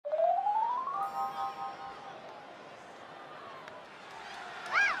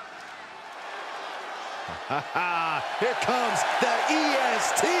Here comes the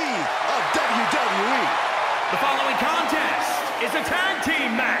EST of WWE. The following contest is a tag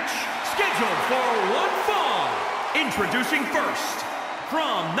team match scheduled for one fall. Introducing first,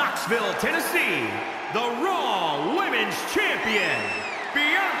 from Knoxville, Tennessee, the Raw Women's Champion,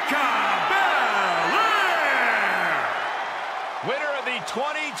 Bianca Belair. Winner of the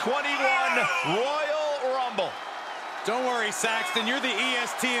 2021 Royal Rumble. Don't worry, Saxton, you're the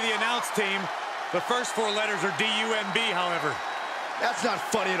EST of the announce team. The first four letters are D-U-M-B, however. That's not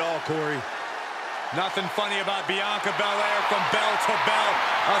funny at all, Corey. Nothing funny about Bianca Belair from bell to bell,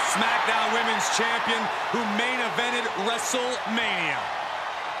 a SmackDown Women's Champion who main evented WrestleMania.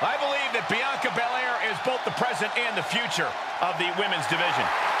 I believe that Bianca Belair is both the present and the future of the women's division.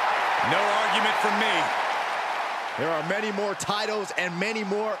 No argument from me. There are many more titles and many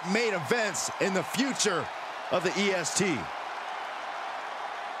more main events in the future of the EST.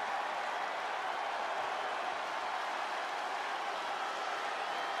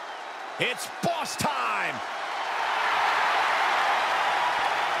 It's boss time!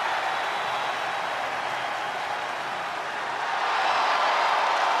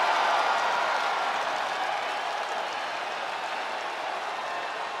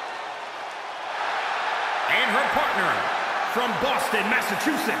 And her partner, from Boston,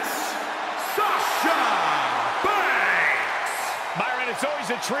 Massachusetts, Sasha Banks. Byron, it's always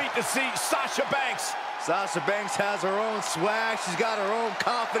a treat to see Sasha Banks. Sasha Banks has her own swag, she's got her own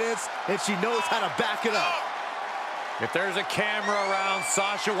confidence, and she knows how to back it up. If there's a camera around,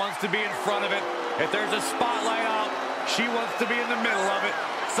 Sasha wants to be in front of it. If there's a spotlight out, she wants to be in the middle of it.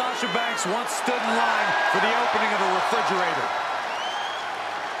 Sasha Banks once stood in line for the opening of a refrigerator.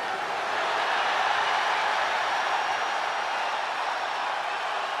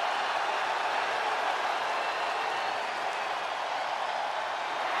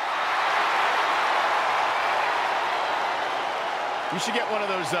 You should get one of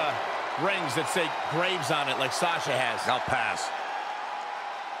those rings that say Graves on it like Sasha has. I'll pass.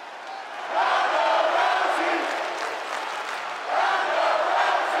 Ronda Rousey! Ronda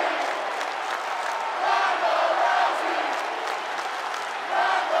Rousey! Ronda Rousey!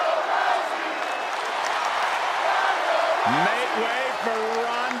 Ronda Rousey! Make way for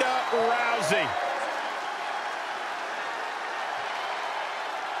Ronda Rousey.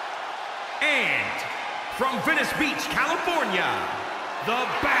 And from Venice Beach, California, the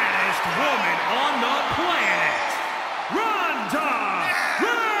baddest woman on the planet, Ronda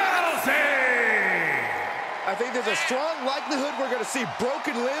Rousey! I think there's a strong likelihood we're going to see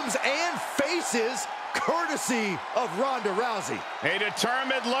broken limbs and faces courtesy of Ronda Rousey. A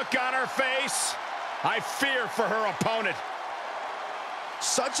determined look on her face. I fear for her opponent.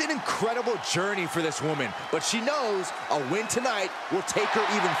 Such an incredible journey for this woman, but she knows a win tonight will take her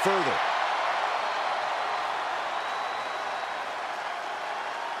even further.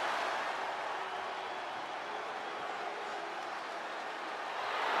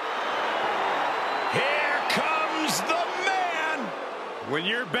 When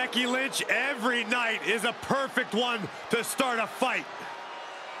you're Becky Lynch, every night is a perfect one to start a fight.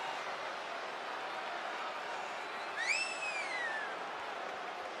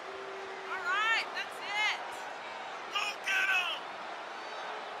 All right, that's it. Go get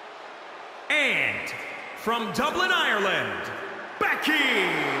 'em! And from Dublin, Ireland, Becky Lynch!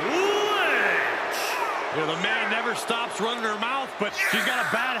 You know, the man never stops running her mouth, but she's got a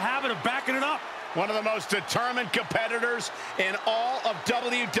bad habit of backing it up. One of the most determined competitors in all of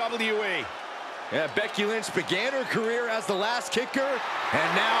WWE. Yeah, Becky Lynch began her career as the last kicker,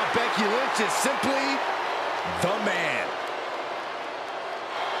 and now Becky Lynch is simply the man.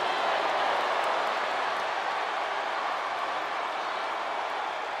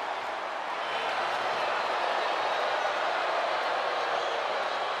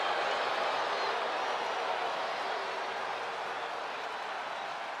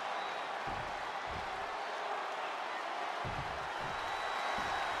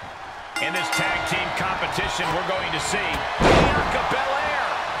 In this tag team competition, we're going to see Bianca Belair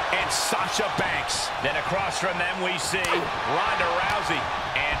and Sasha Banks. Then across from them, we see Ronda Rousey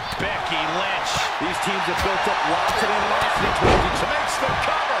and Becky Lynch. These teams have built up lots of animosity towards each other. Makes the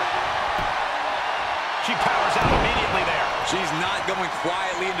cover. She powers out immediately there. She's not going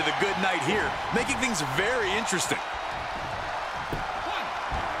quietly into the good night here, making things very interesting.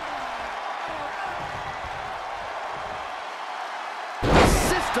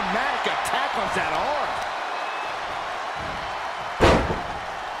 Systematic attack on that arm.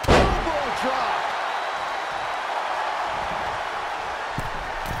 Elbow drop.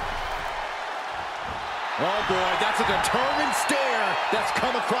 Oh boy, that's a determined stare that's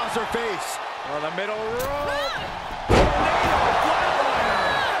come across her face. On the middle rope. Tornado flatliner.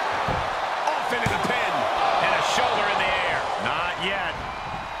 Off into the pin. And a shoulder in the air. Not yet.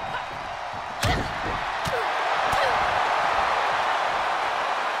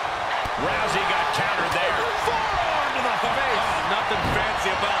 Rousey got countered there. Forearm to the face. Oh, nothing fancy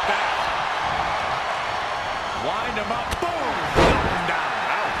about that. Wind him up. Boom. Knock him down.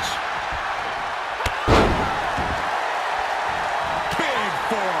 Ouch. Big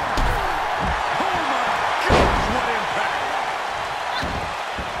forearm. Oh, my gosh. What impact.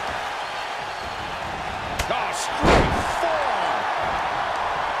 Oh, straight forearm.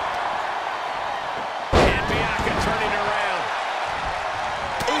 And Bianca turning around.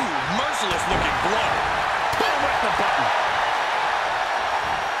 Ooh, merciless looking blow. Boom, at the button.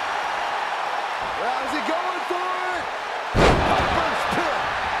 Rousey going for it. First pin.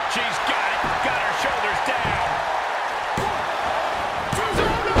 She's got it. Got her shoulders down. It's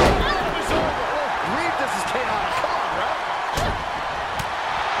over. Reed, this is chaotic. Come on, bro.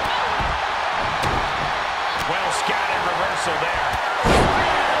 Well scouted reversal there.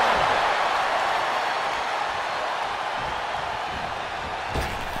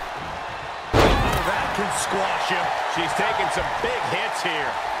 Oh, that can squash him. She's taking some big hits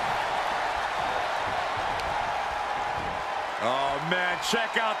here. Oh, man,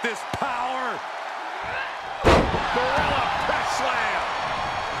 check out this power. Gorilla press slam.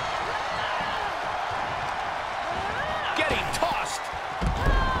 Getting tossed.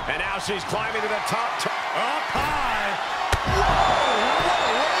 And now she's climbing to the top. Up high. What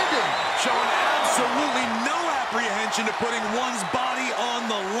a landing. Showing absolutely no apprehension to putting one's body on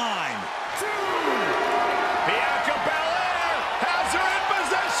the line. Bianca Belair has her in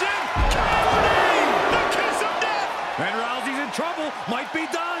possession. Counting the kiss of death. And Rousey's in trouble. Might be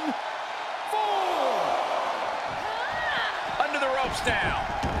done. 4. Under the ropes now.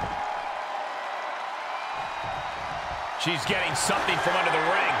 She's getting something from under the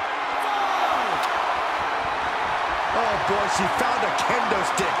ring. Oh, boy, she found a kendo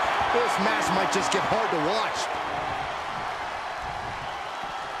stick. This match might just get hard to watch.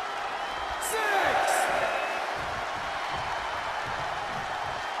 6.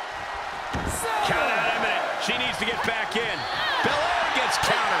 Count out imminent. She needs to get back in. Belair gets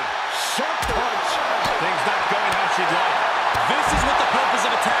countered. Sharp punch. Things not going how she'd like. This is what the purpose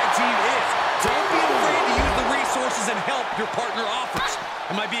of a tag team is. Don't be afraid to use the resources and help your partner offers.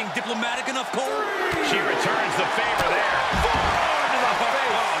 Am I being diplomatic enough, Cole? She returns the favor there. Forearm to the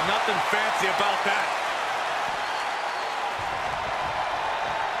face. Oh, nothing fancy about that.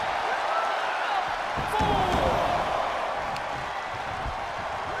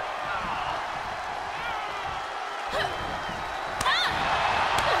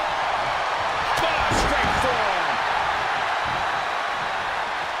 Straight forearm.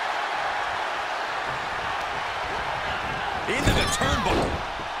 Into the turnbuckle.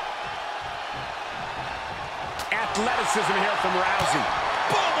 Athleticism here from Rousey.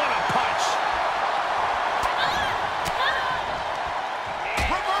 Boom, what a punch.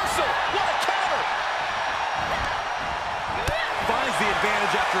 Reversal. What a counter. Finds the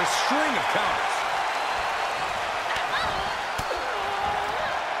advantage after a string of counters.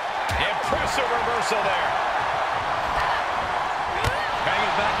 Impressive reversal there.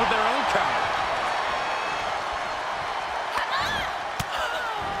 Banging it back with their own counter.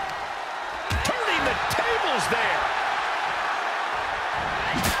 Turning the tables there.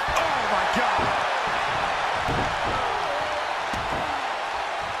 Oh, my God.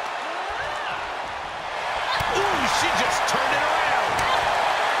 Ooh, she just turned it around.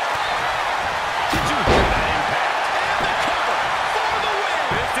 Did you hear that impact? And the cover for the win.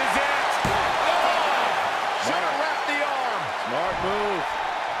 This is it. Should have wrapped the arm. Smart move.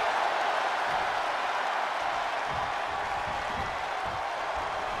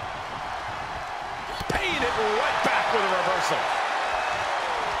 Paying it right back with a reversal.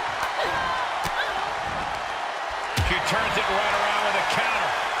 She turns it right around with a counter.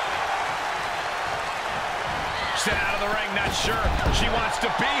 Sent out of the ring, not sure she wants to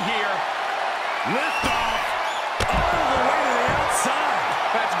be here. Lift off. All the way to the outside.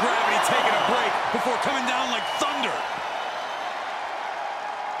 That's gravity taking a break before coming down like thunder.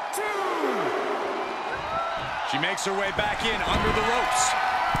 2. She makes her way back in under the ropes.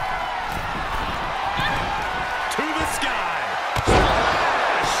 To the sky.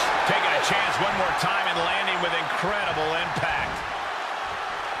 Splash! Taking a chance one more time and landing with incredible impact.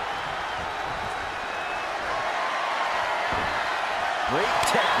 Great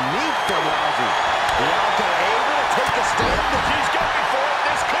technique from Rousey. Bianca able to take a stand. She's going for it.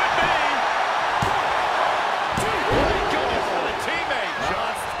 This could be. Really going for the teammate.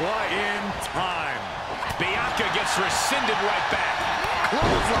 Just in time. Banks rescinded right back.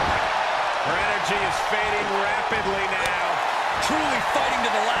 Clothesline. Her energy is fading rapidly now. Truly fighting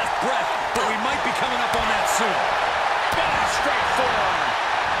to the last breath, but we might be coming up on that soon. Body straight forearm.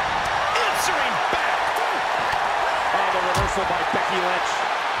 Answering back. Oh, the reversal by Becky Lynch.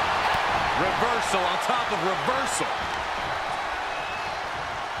 Reversal on top of reversal.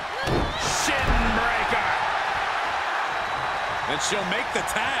 Shin breaker. And she'll make the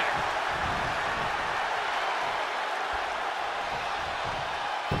tag.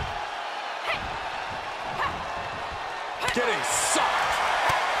 Getting sucked.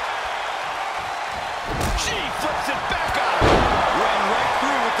 She flips it back up. Run right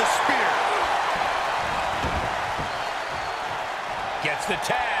through with the spear. Gets the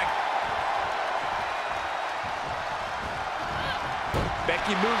tag.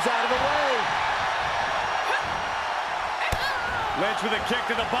 Becky moves out of the way. Lynch with a kick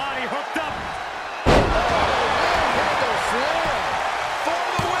to the body, hooked up. Handle slam for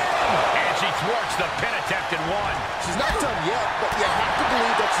the win. And she thwarts the pin attempt and one. She's not done yet, but you have to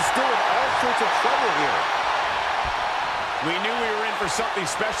believe that she's still in all sorts of trouble here. We knew we were in for something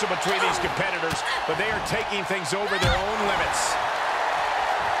special between these competitors, but they are taking things over their own limits.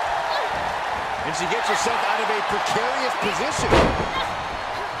 And she gets herself out of a precarious position.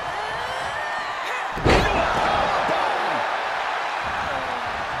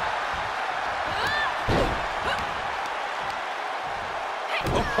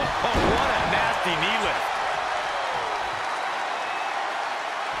 What a nasty knee lift.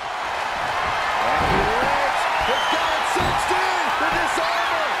 Becky Lynch has got it cinched in. The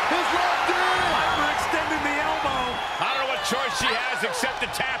disarmer is locked in. Hyperextending the elbow. I don't know what choice she has except to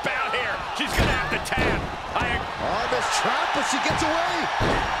tap out here. She's going to have to tap. Arm is trapped, but she gets away.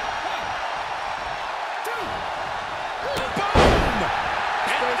 Boom!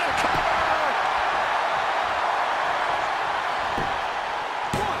 Into the cover!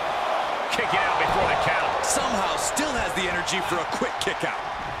 Kick out before the count. Somehow still has the energy for a quick kick out.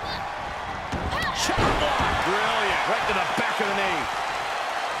 Chop block. Brilliant. Right to the back of the knee.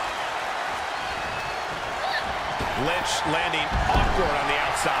 Lynch landing awkward on the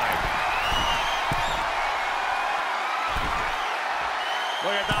outside.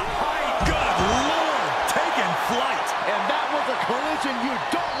 Look at the height. Good Lord. Taking flight. And that was a collision you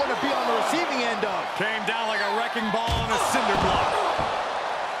don't want to be on the receiving end of. Came down like a wrecking ball on a cinder block.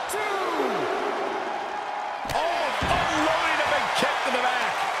 Unloading a big kick to the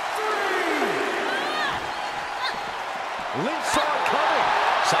back. Lynch saw it coming.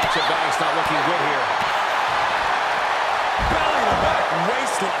 Sasha Banks not looking good here. Belly to back.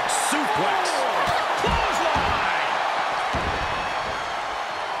 Waistlock suplex. Clothesline.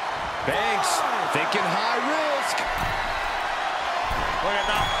 Banks thinking high risk. Look at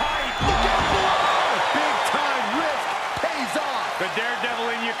the height. Look at that. Big time risk pays off. The daredevil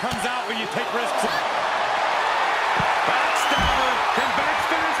in you comes out when you take risks. Backstabber. Can Banks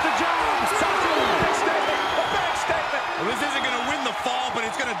finish the job? Sasha with a big statement. A back statement. Well, this isn't going to win the fall, but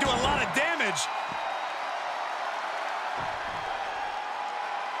it's going to do a lot of damage.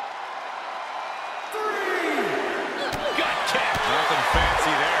 Gut kick. Nothing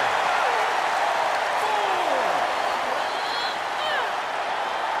fancy there.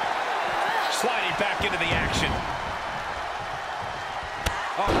 Sliding back into the action.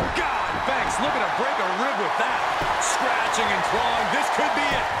 Oh, God. Banks looking to break a rib with that. Scratching and clawing. This could be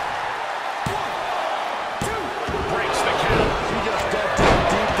it. Breaks the count. She just dug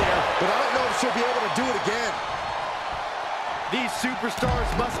deep there, but I don't know if she'll be able to do it again. These superstars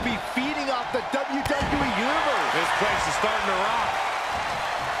must be feeding off the WWE Universe. This place is starting to rock.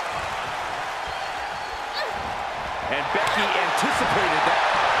 And Becky anticipated that.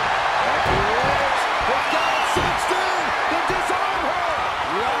 Becky Lynch has got it cinched in. They disarm her.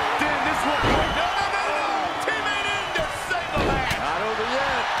 Locked in. This one. No. Teammate in to save the match. Not over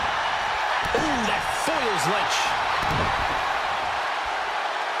yet. Ooh, that foils Lynch.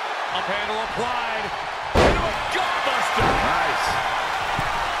 Up handle applied. Into a gutbuster. Nice.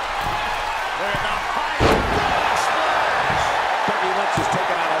 Look at the height. Splash. Becky Lynch has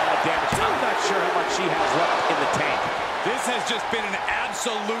taken out a lot of damage. I'm not sure how much she has left in the tank. This has just been an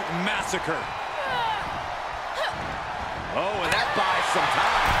absolute massacre. Oh, and that buys some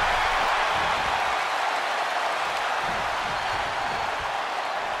time.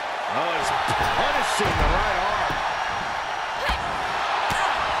 Oh, he's punishing the right arm.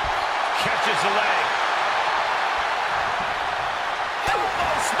 Catches the leg.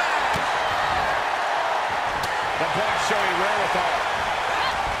 Elbow smash. The boss showing wherewithal.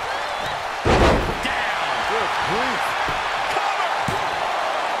 Down. Good grief. Cover.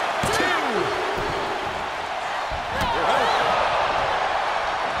 2.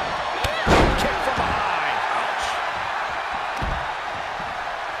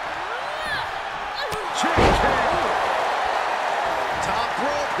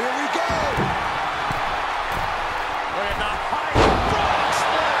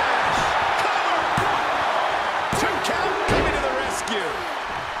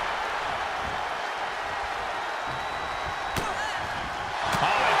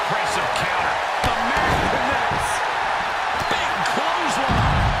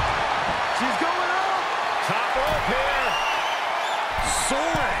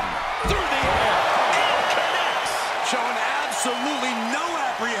 showing absolutely no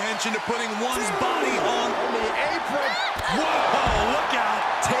apprehension to putting one's body on the apron. Whoa, look out.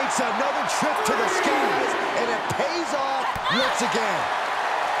 Takes another trip to the skies, and it pays off once again.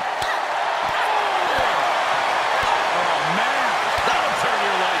 Oh, man. That'll turn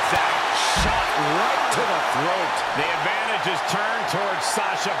your lights out. Shot right to the throat. The advantage is turned towards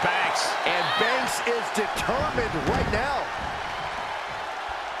Sasha Banks. And Banks is determined right now.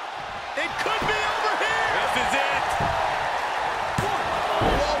 It could be over here. This is it.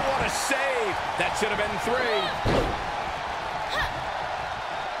 Whoa, what a save. That should have been 3.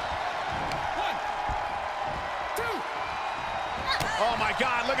 Oh, my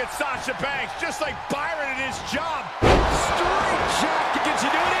God, look at Sasha Banks, just like Byron in his job. Straight jack. Can she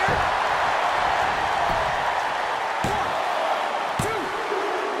do it here? 1, 2.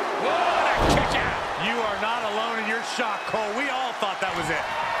 What a kick out. You are not alone in your shock, Cole. We all thought that was it.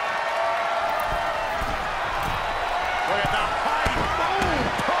 Look at the height. Boom!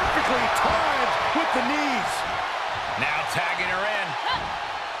 Perfectly timed with the knees. Now tagging her in.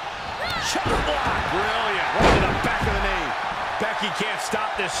 Shot block. Brilliant. Right to the back of the knee. Becky can't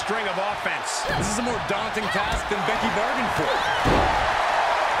stop this string of offense. This is a more daunting task than Becky bargained for.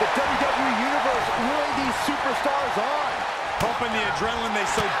 The WWE Universe really these superstars on. Pumping the adrenaline they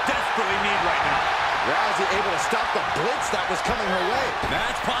so desperately need right now. Rousey able to stop the blitz that was coming her way.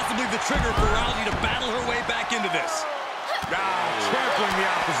 That's possibly the trigger for Rousey to battle her way back into this. Trampling the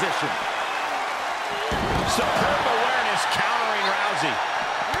opposition. Superb awareness countering Rousey.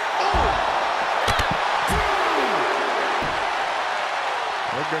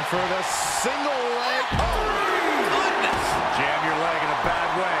 Looking for the single leg. Oh, Goodness. Jam your leg in a bad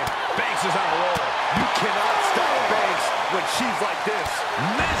way. Banks is on a roll. you cannot stop Banks when she's like this.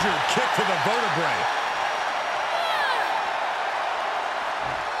 Measured kick to the vertebrae.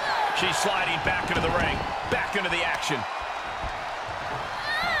 She's sliding back into the ring. Back into the action.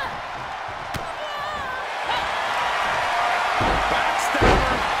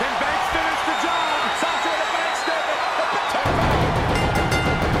 Backstabber. Can Banks finish the job? Sasha with a backstabber.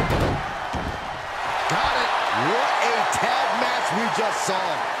 Got it. What a tag match we just saw.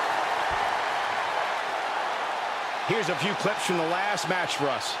 Here's a few clips from the last match for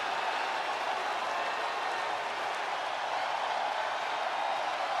us.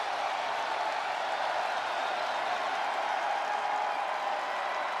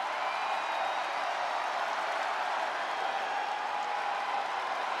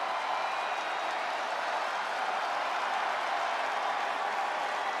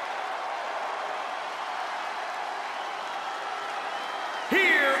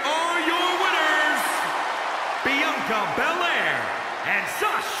 Here are your winners, Bianca Belair and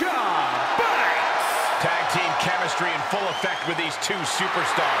Sasha Banks. Tag team chemistry in full effect with these two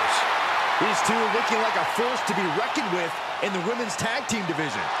superstars. These two are looking like a force to be reckoned with in the women's tag team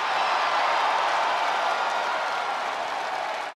division.